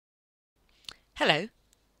Hello,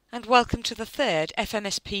 and welcome to the third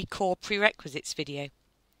FMSP Core Prerequisites video.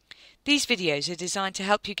 These videos are designed to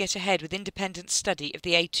help you get ahead with independent study of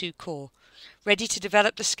the A2 Core, ready to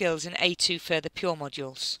develop the skills in A2 Further Pure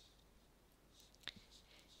modules.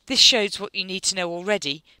 This shows what you need to know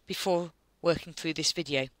already before working through this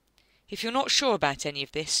video. If you're not sure about any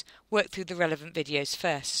of this, work through the relevant videos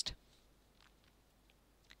first.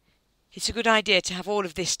 It's a good idea to have all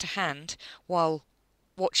of this to hand while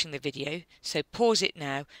watching the video, so pause it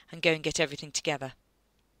now and go and get everything together.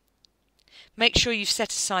 Make sure you've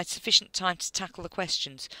set aside sufficient time to tackle the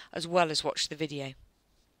questions as well as watch the video.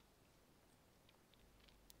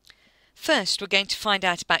 First, we're going to find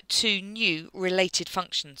out about two new related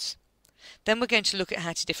functions. Then we're going to look at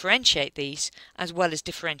how to differentiate these as well as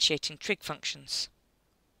differentiating trig functions.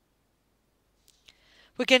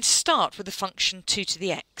 We're going to start with the function 2 to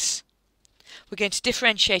the x. We're going to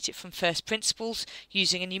differentiate it from first principles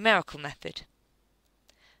using a numerical method.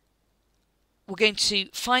 We're going to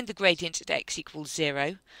find the gradient at x equals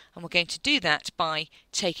 0, and we're going to do that by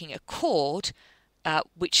taking a chord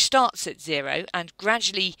which starts at 0 and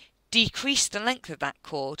gradually decrease the length of that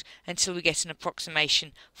chord until we get an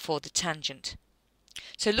approximation for the tangent.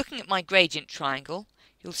 So looking at my gradient triangle,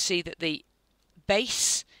 you'll see that the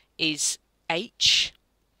base is h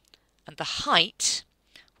and the height,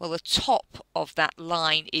 well, the top of that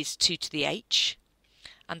line is 2 to the h,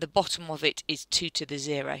 and the bottom of it is 2 to the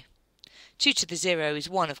 0. 2 to the 0 is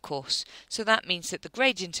 1, of course, so that means that the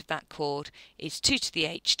gradient of that chord is 2 to the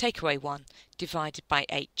h, take away 1, divided by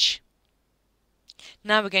h.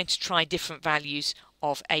 Now we're going to try different values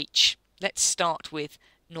of h. Let's start with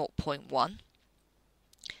 0.1.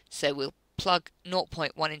 So we'll plug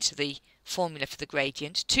 0.1 into the formula for the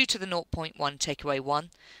gradient. 2 to the 0.1, take away 1,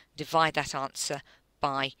 divide that answer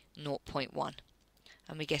by 0.1,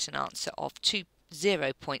 and we get an answer of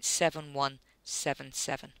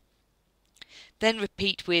 0.7177. Then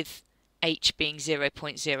repeat with h being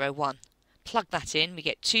 0.01. Plug that in, we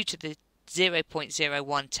get 2 to the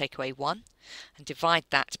 0.01, take away 1, and divide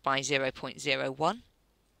that by 0.01,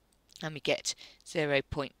 and we get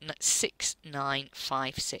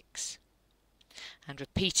 0.6956. And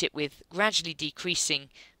repeat it with gradually decreasing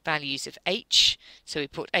values of h, so we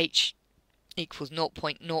put h equals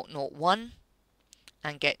 0.001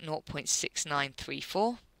 and get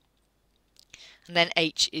 0.6934, and then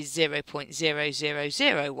h is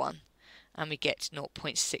 0.0001 and we get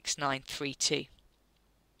 0.6932.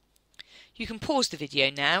 You can pause the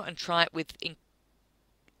video now and try it with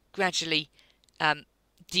gradually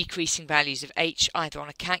decreasing values of h either on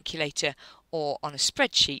a calculator or on a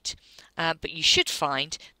spreadsheet, but you should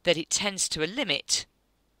find that it tends to a limit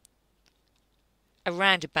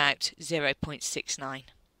around about 0.69. It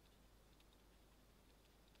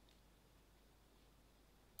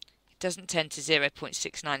doesn't tend to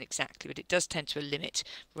 0.69 exactly, but it does tend to a limit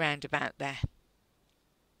round about there.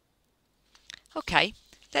 Okay,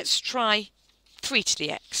 let's try 3 to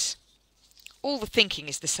the x. All the thinking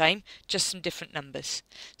is the same, just some different numbers.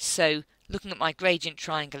 So looking at my gradient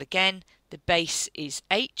triangle again, the base is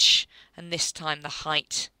h, and this time the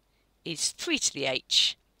height is 3 to the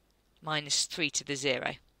h minus 3 to the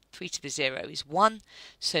 0. 3 to the 0 is 1,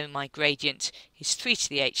 so my gradient is 3 to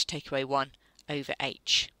the h, take away 1 over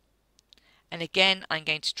h. And again, I'm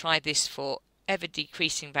going to try this for ever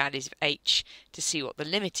decreasing values of h to see what the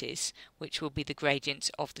limit is, which will be the gradient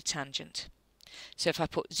of the tangent. So if I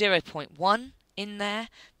put 0.1 in there,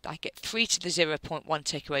 I get 3 to the 0.1,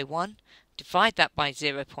 take away 1, divide that by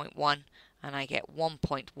 0.1, and I get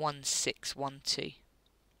 1.1612.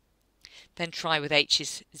 Then try with h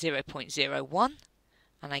is 0.01,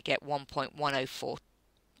 and I get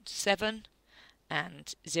 1.1047,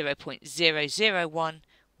 and 0.001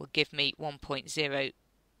 will give me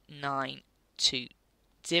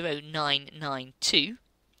 1.0992,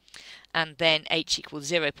 and then h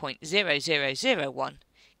equals 0.0001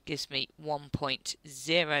 gives me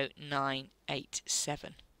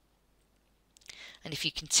 1.0987. And if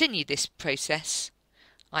you continue this process,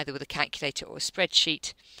 either with a calculator or a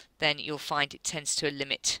spreadsheet, then you'll find it tends to a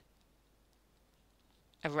limit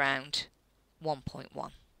around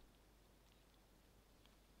 1.1.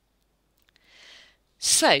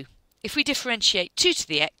 So, if we differentiate 2 to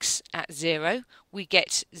the x at 0, we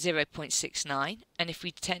get 0.69, and if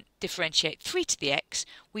we differentiate 3 to the x,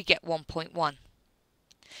 we get 1.1.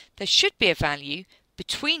 There should be a value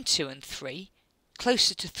between 2 and 3,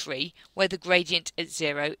 closer to 3, where the gradient at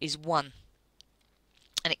 0 is 1.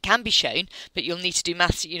 And it can be shown, but you'll need to do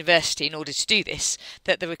maths at university in order to do this,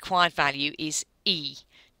 that the required value is E,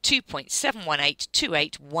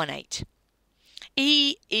 2.7182818.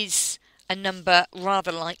 E is a number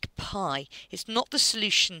rather like pi. pi. It's not the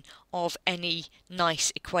solution of any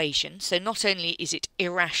nice equation, so not only is it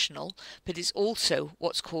irrational, but it's also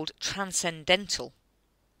what's called transcendental.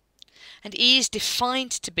 And e is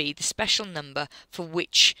defined to be the special number for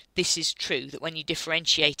which this is true, that when you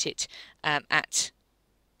differentiate it at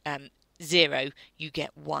 0, you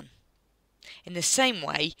get 1. In the same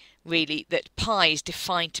way, really, that pi is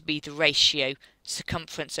defined to be the ratio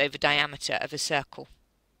circumference over diameter of a circle.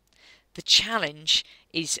 The challenge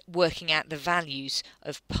is working out the values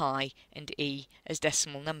of pi and e as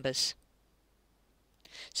decimal numbers.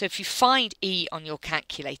 So if you find e on your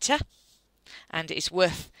calculator, and it's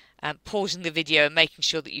worth pausing the video and making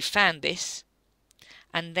sure that you found this,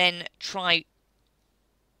 and then try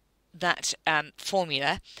that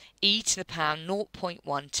formula, e to the power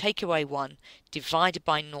 0.1 take away 1 divided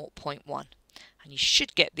by 0.1, and you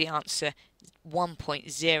should get the answer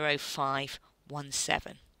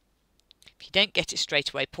 1.0517. If you don't get it straight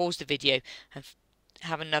away, pause the video and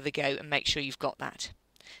have another go and make sure you've got that.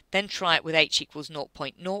 Then try it with h equals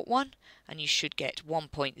 0.01 and you should get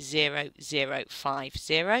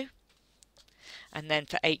 1.0050, and then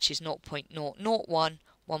for h is 0.001,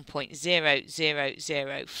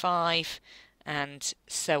 1.0005, and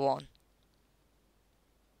so on.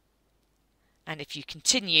 And if you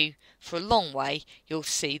continue for a long way, you'll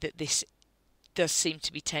see that this does seem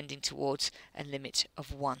to be tending towards a limit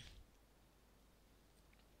of 1.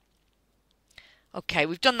 Okay,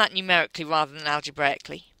 we've done that numerically rather than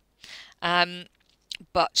algebraically.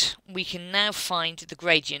 But we can now find the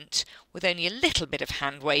gradient with only a little bit of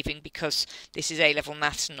hand waving, because this is A-level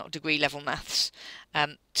maths and not degree level maths,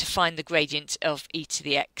 to find the gradient of e to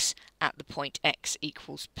the x at the point x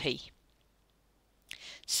equals p.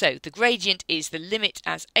 So the gradient is the limit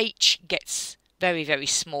as h gets very, very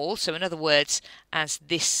small. So in other words, as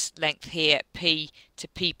this length here, p to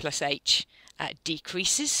p plus h,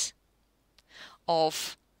 decreases,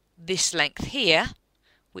 of this length here,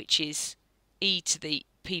 which is e to the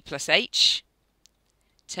p plus h,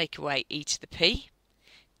 take away e to the p,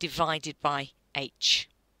 divided by h.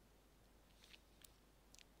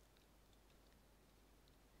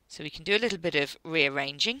 So we can do a little bit of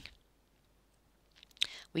rearranging.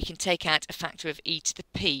 We can take out a factor of e to the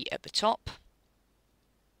p at the top,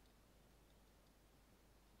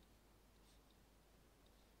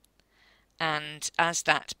 and as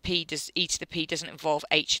that e to the p doesn't involve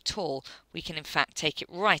h at all, we can in fact take it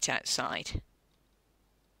right outside.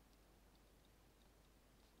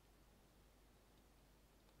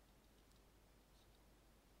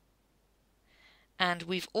 And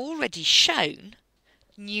we've already shown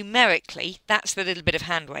numerically, that's the little bit of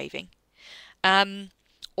hand waving,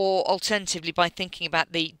 or alternatively by thinking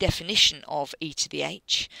about the definition of e to the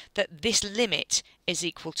h, that this limit is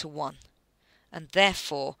equal to 1, and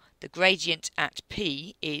therefore the gradient at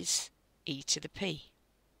p is e to the p.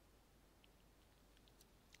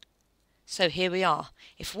 So here we are.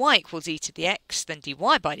 If y equals e to the x, then dy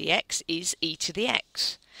by dx is e to the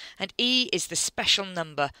x. And e is the special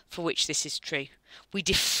number for which this is true. We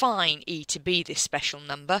define e to be this special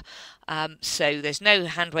number, so there's no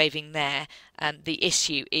hand waving there. The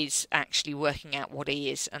issue is actually working out what e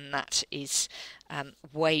is, and that is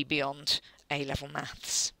way beyond A-level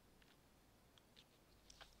maths.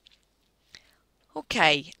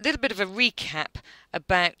 Okay, a little bit of a recap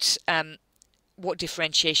about what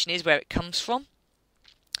differentiation is, where it comes from.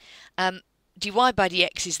 Dy by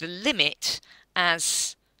dx is the limit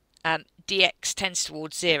as dx tends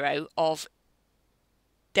towards 0 of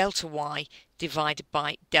delta y divided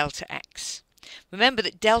by delta x. Remember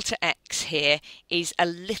that delta x here is a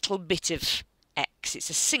little bit of x. It's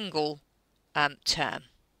a single term.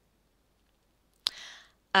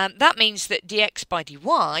 That means that dx by dy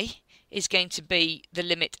is going to be the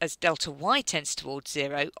limit as delta y tends towards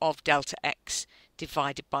 0 of delta x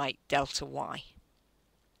divided by delta y.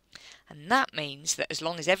 And that means that as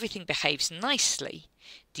long as everything behaves nicely,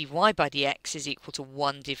 dy by dx is equal to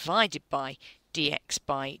 1 divided by dx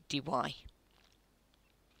by dy.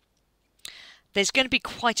 There's going to be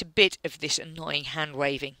quite a bit of this annoying hand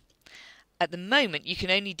waving. At the moment you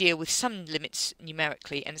can only deal with some limits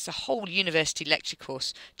numerically, and it's a whole university lecture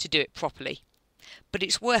course to do it properly. But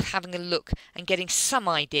it's worth having a look and getting some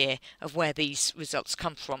idea of where these results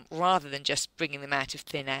come from, rather than just bringing them out of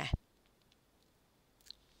thin air.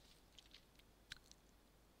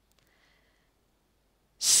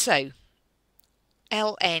 So,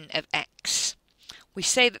 ln of x. We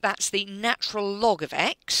say that that's the natural log of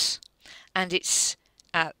x, and it's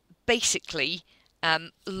basically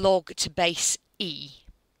log to base e.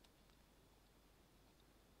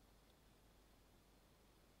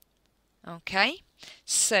 Okay,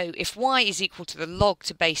 So if y is equal to the log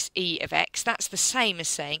to base e of x, that's the same as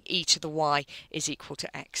saying e to the y is equal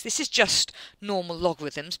to x. This is just normal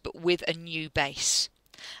logarithms, but with a new base.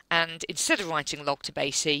 And instead of writing log to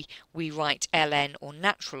base e, we write ln, or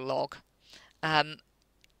natural log.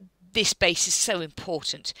 This base is so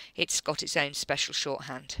important, it's got its own special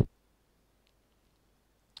shorthand.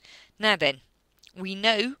 Now then, we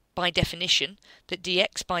know by definition that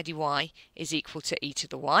dx by dy is equal to e to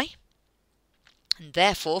the y. And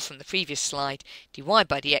therefore, from the previous slide, dy by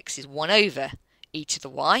dx is 1 over e to the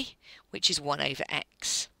y, which is 1 over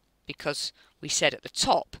x, because we said at the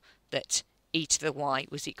top that e to the y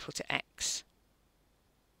was equal to x.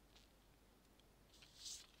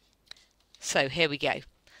 So here we go.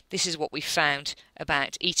 This is what we found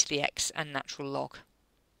about e to the x and natural log.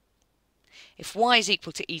 If y is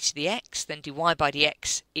equal to e to the x, then dy by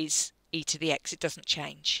dx is e to the x. It doesn't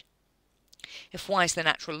change. If y is the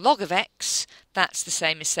natural log of x, that's the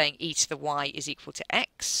same as saying e to the y is equal to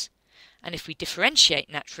x. And if we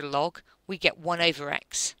differentiate natural log, we get 1 over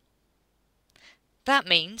x. That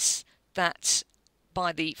means that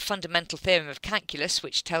by the fundamental theorem of calculus,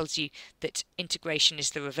 which tells you that integration is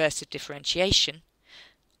the reverse of differentiation,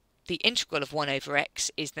 the integral of 1 over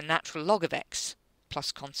x is the natural log of x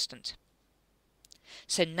plus constant.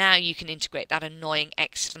 So now you can integrate that annoying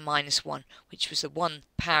x to the minus 1, which was the one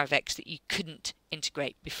power of x that you couldn't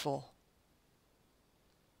integrate before.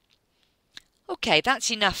 Okay, that's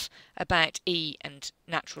enough about e and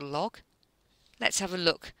natural log. Let's have a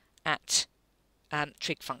look at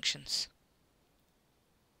trig functions.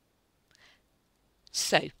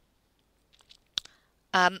 So,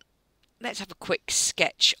 let's have a quick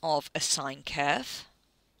sketch of a sine curve.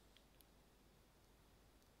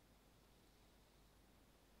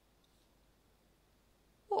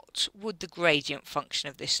 What would the gradient function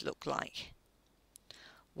of this look like?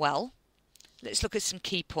 Well, let's look at some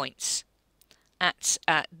key points. At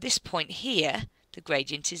this point here, the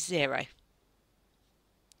gradient is 0.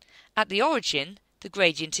 At the origin, the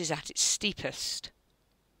gradient is at its steepest.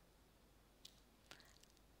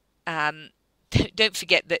 Don't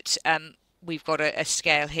forget that we've got a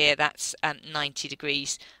scale here that's 90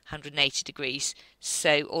 degrees, 180 degrees.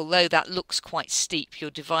 So although that looks quite steep, you're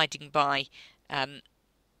dividing by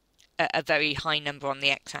a very high number on the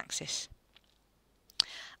x-axis.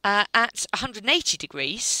 At 180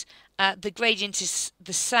 degrees, the gradient is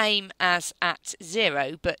the same as at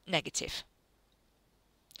 0, but negative.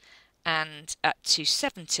 And at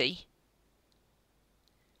 270,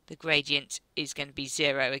 the gradient is going to be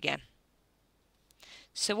 0 again.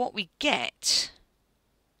 So what we get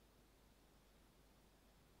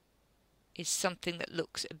is something that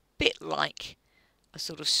looks a bit like a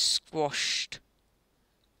sort of squashed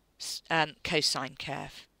cosine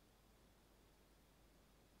curve.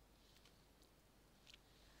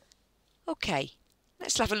 Okay,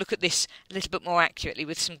 let's have a look at this a little bit more accurately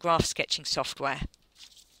with some graph sketching software.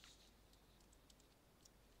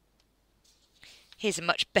 Here's a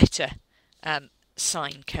much better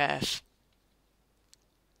sine curve.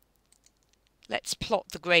 Let's plot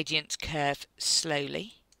the gradient curve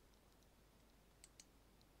slowly.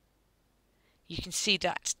 You can see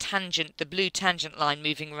that tangent, the blue tangent line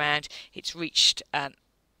moving around, it's reached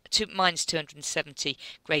minus 270,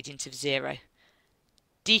 gradient of 0.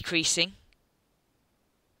 Decreasing,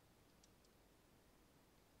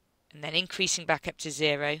 and then increasing back up to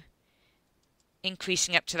 0,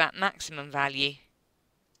 increasing up to that maximum value,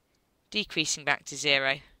 decreasing back to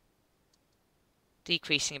 0,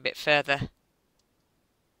 decreasing a bit further,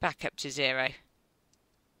 back up to 0,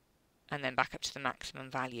 and then back up to the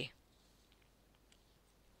maximum value.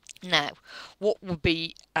 Now, what would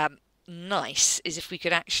be nice is if we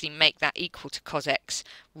could actually make that equal to cos x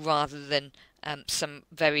rather than some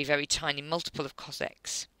very, very tiny multiple of cos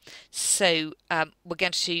x. So we're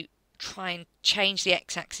going to try and change the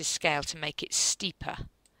x-axis scale to make it steeper.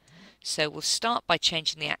 So we'll start by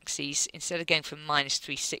changing the axes. Instead of going from minus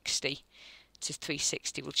 360 to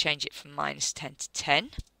 360, we'll change it from minus 10 to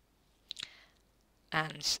 10.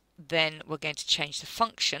 And then we're going to change the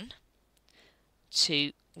function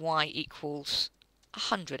to y equals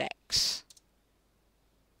 100x.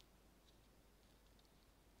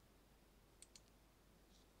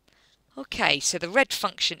 Okay, so the red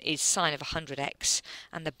function is sine of 100x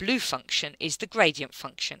and the blue function is the gradient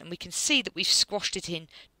function, and we can see that we've squashed it in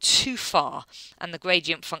too far and the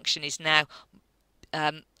gradient function is now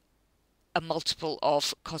a multiple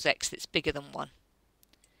of cos x that's bigger than 1.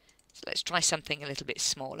 So let's try something a little bit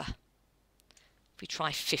smaller. If we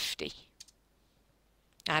try 50.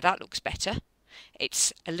 Now that looks better.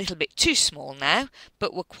 It's a little bit too small now,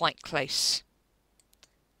 but we're quite close.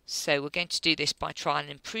 So we're going to do this by trial and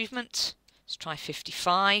improvement. Let's try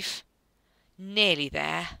 55. Nearly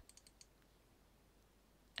there.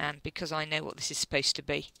 And because I know what this is supposed to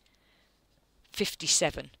be,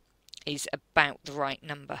 57 is about the right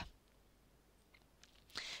number.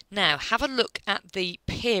 Now have a look at the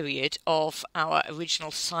period of our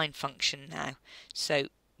original sine function now. So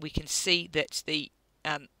we can see that the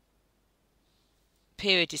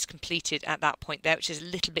period is completed at that point there, which is a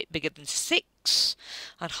little bit bigger than 6,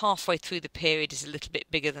 and halfway through the period is a little bit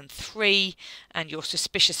bigger than 3, and your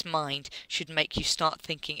suspicious mind should make you start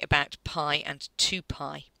thinking about pi and 2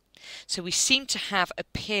 pi. So we seem to have a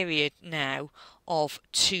period now of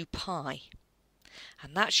 2 pi,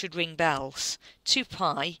 and that should ring bells. 2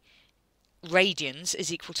 pi radians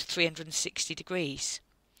is equal to 360 degrees.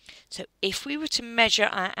 So if we were to measure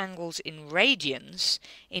our angles in radians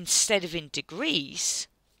instead of in degrees,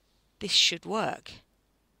 this should work.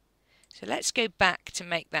 So let's go back to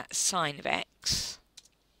make that sine of x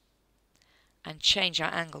and change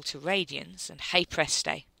our angle to radians, and hey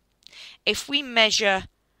presto. If we measure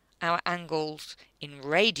our angles in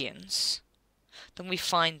radians, then we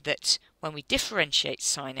find that when we differentiate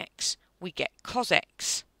sine x, we get cos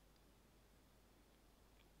x.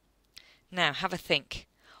 Now have a think.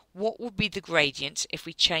 What would be the gradient if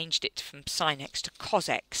we changed it from sine x to cos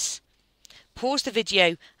x? Pause the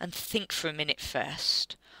video and think for a minute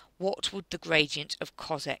first. What would the gradient of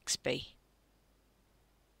cos x be?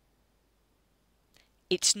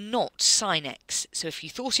 It's not sine x, so if you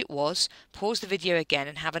thought it was, pause the video again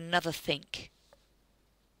and have another think.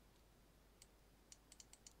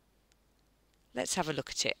 Let's have a look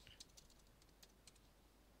at it.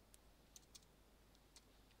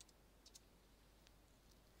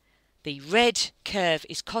 The red curve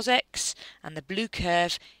is cos x, and the blue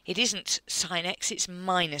curve, it isn't sine x, it's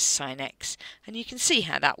minus sine x. And you can see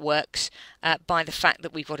how that works by the fact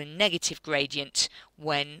that we've got a negative gradient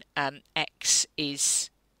when x is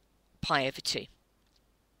pi over 2.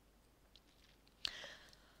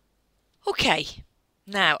 Okay,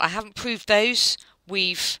 now I haven't proved those.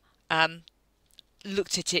 We've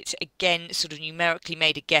looked at it again, sort of numerically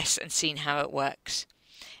made a guess and seen how it works.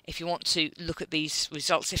 If you want to look at these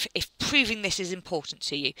results, if proving this is important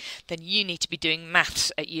to you, then you need to be doing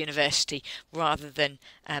maths at university rather than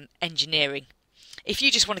engineering. If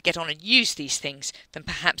you just want to get on and use these things, then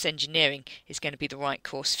perhaps engineering is going to be the right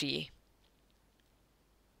course for you.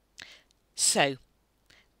 So,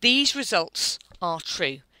 these results are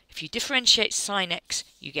true. If you differentiate sine x,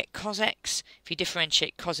 you get cos x. If you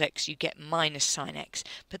differentiate cos x, you get minus sine x.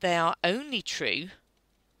 But they are only true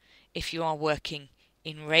if you are working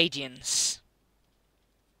in radians.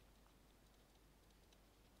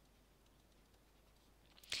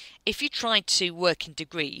 If you tried to work in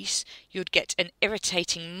degrees, you'd get an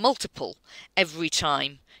irritating multiple every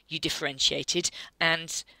time you differentiated,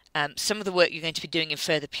 and some of the work you're going to be doing in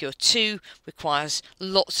Further Pure 2 requires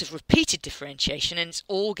lots of repeated differentiation, and it's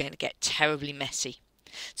all going to get terribly messy.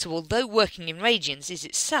 So although working in radians is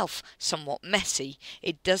itself somewhat messy,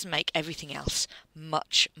 it does make everything else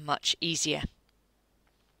much, much easier.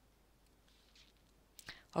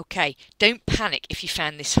 Okay, don't panic if you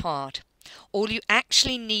found this hard. All you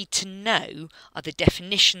actually need to know are the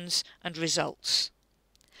definitions and results.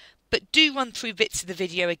 But do run through bits of the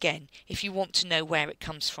video again if you want to know where it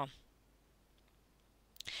comes from.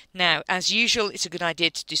 Now, as usual, it's a good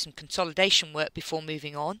idea to do some consolidation work before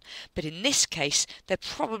moving on, but in this case, there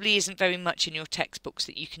probably isn't very much in your textbooks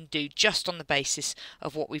that you can do just on the basis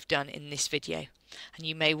of what we've done in this video. And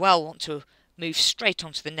you may well want to move straight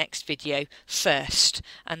on to the next video first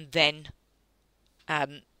and then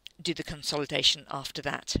do the consolidation after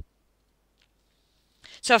that.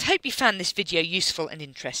 So I hope you found this video useful and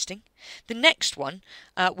interesting. The next one,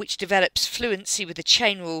 which develops fluency with the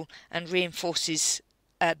chain rule and reinforces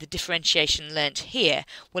the differentiation learnt here,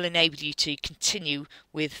 will enable you to continue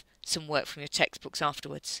with some work from your textbooks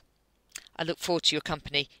afterwards. I look forward to your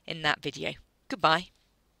company in that video. Goodbye.